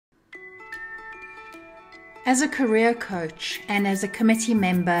As a career coach and as a committee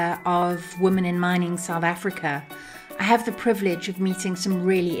member of Women in Mining South Africa, I have the privilege of meeting some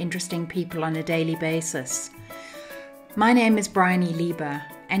really interesting people on a daily basis. My name is Bryony Lieber,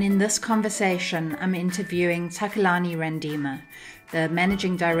 and in this conversation I'm interviewing Takalani Randima, the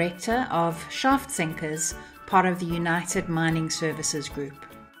Managing Director of Shaft Sinkers, part of the United Mining Services Group.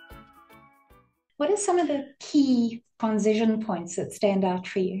 What are some of the key transition points that stand out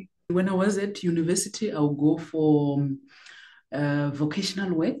for you? When I was at university, I would go for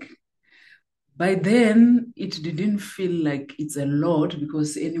vocational work. By then, it didn't feel like it's a lot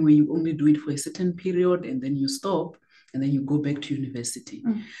because anyway, you only do it for a certain period and then you stop and then you go back to university.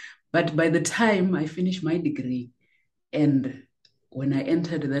 But by the time I finished my degree and when I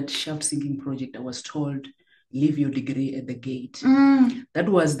entered that shaft sinking project, I was told, leave your degree at the gate. That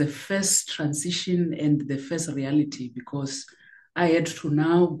was the first transition and the first reality because I had to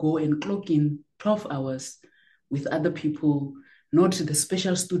now go and clock in 12 hours with other people, not the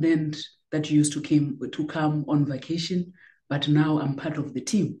special student that used to come on vacation, but now I'm part of the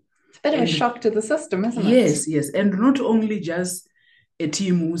team. It's a bit of a shock to the system, isn't it? Yes, yes. And not only just a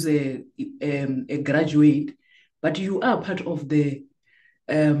team who's a graduate, but you are part of the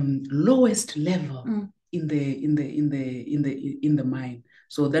lowest level in the mine.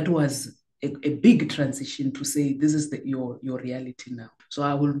 So that was a big transition to say this is your reality now. So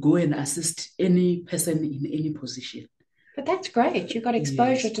I will go and assist any person in any position. But that's great. You got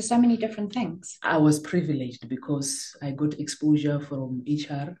exposure to so many different things. I was privileged because I got exposure from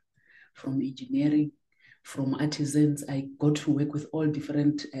HR, from engineering, from artisans. I got to work with all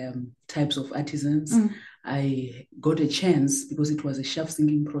different types of artisans. I got a chance, because it was a shaft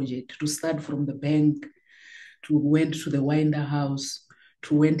sinking project, to start from the bank, to went to the winder house,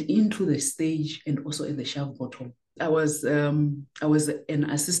 to went into the stage and also in the shaft bottom. I was an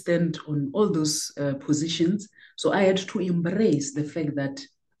assistant on all those positions. So I had to embrace the fact that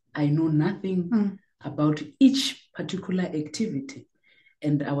I know nothing about each particular activity.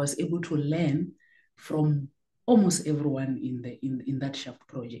 And I was able to learn from almost everyone in that shaft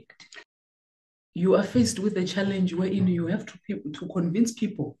project. You are faced with a challenge wherein you have to convince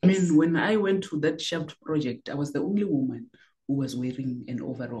people. I mean, when I went to that shaft project, I was the only woman who was wearing an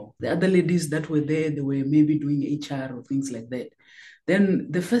overall. The other ladies that were there, they were maybe doing HR or things like that. Then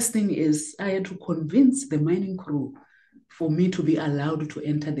the first thing is I had to convince the mining crew for me to be allowed to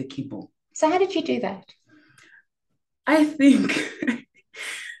enter the keyboard. So how did you do that? I think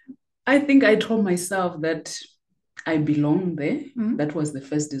I told myself that I belong there. That was the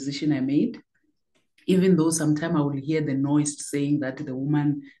first decision I made. Even though sometimes I will hear the noise saying that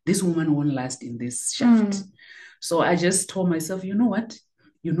this woman won't last in this shaft. So I just told myself, you know what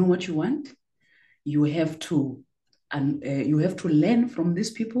you want. You have to learn from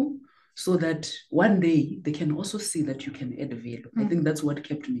these people so that one day they can also see that you can add value. I think that's what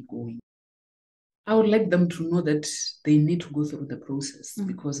kept me going. I would like them to know that they need to go through the process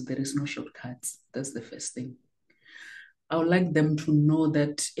because there is no shortcuts. That's the first thing. I would like them to know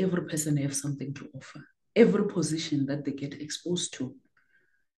that every person has something to offer. Every position that they get exposed to,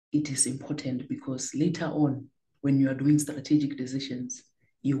 it is important because later on, when you are doing strategic decisions,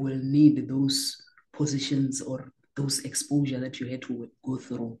 you will need those positions or those exposure that you had to go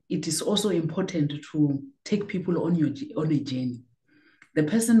through. It is also important to take people on a journey. The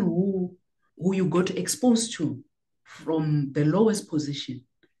person who you got exposed to from the lowest position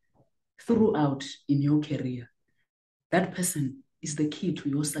throughout in your career, that person is the key to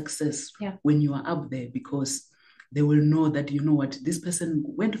your success when you are up there, because they will know that, you know what, this person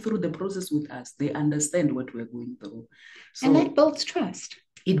went through the process with us. They understand what we're going through. So, and that builds trust.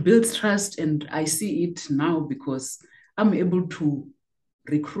 It builds trust, and I see it now because I'm able to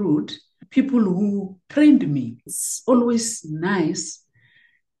recruit people who trained me. It's always nice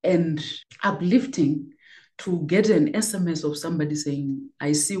and uplifting to get an SMS of somebody saying,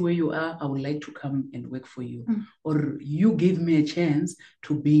 I see where you are, I would like to come and work for you. Or you gave me a chance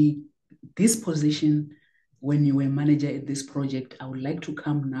to be this position when you were manager at this project. I would like to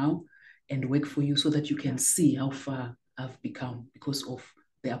come now and work for you so that you can see how far I've become because of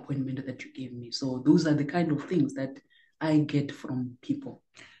the appointment that you gave me. So those are the kind of things that I get from people.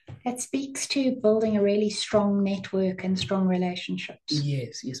 That speaks to building a really strong network and strong relationships.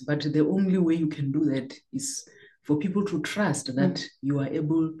 Yes, yes. But the only way you can do that is for people to trust that you are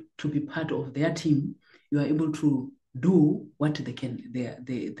able to be part of their team. You are able to do what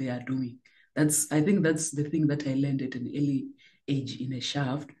they are doing. I think that's the thing that I learned at an early age in a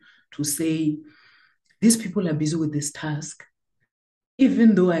shaft, to say these people are busy with this task.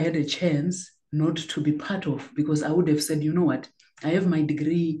 Even though I had a chance not to be part of, because I would have said, you know what, I have my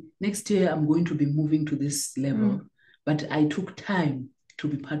degree. Next year, I'm going to be moving to this level. But I took time to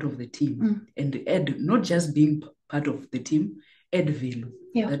be part of the team and add, not just being part of the team, add value.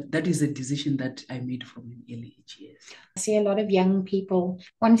 Yeah. That is a decision that I made from an early age, yes. I see a lot of young people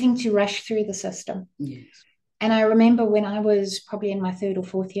wanting to rush through the system. Yes. And I remember when I was probably in my 3rd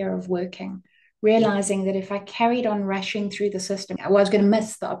or 4th year of working, realizing that if I carried on rushing through the system, I was going to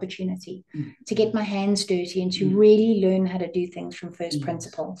miss the opportunity to get my hands dirty and to really learn how to do things from first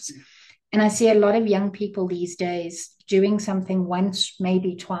principles. And I see a lot of young people these days doing something once,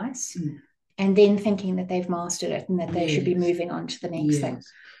 maybe twice, and then thinking that they've mastered it and that they should be moving on to the next thing.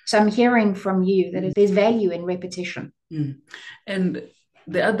 So I'm hearing from you that there's value in repetition. And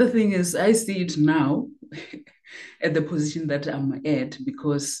the other thing is, I see it now at the position that I'm at,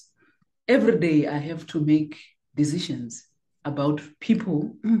 because every day I have to make decisions about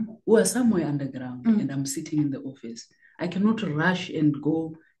people who are somewhere underground, and I'm sitting in the office. I cannot rush and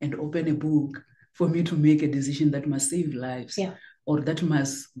go and open a book for me to make a decision that must save lives, or that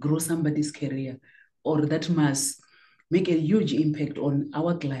must grow somebody's career, or that must make a huge impact on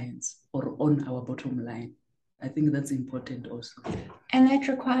our clients or on our bottom line. I think that's important also. And that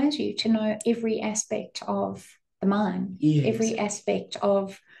requires you to know every aspect of the mine, every aspect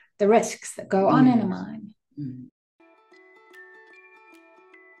of the risks that go on in a mine.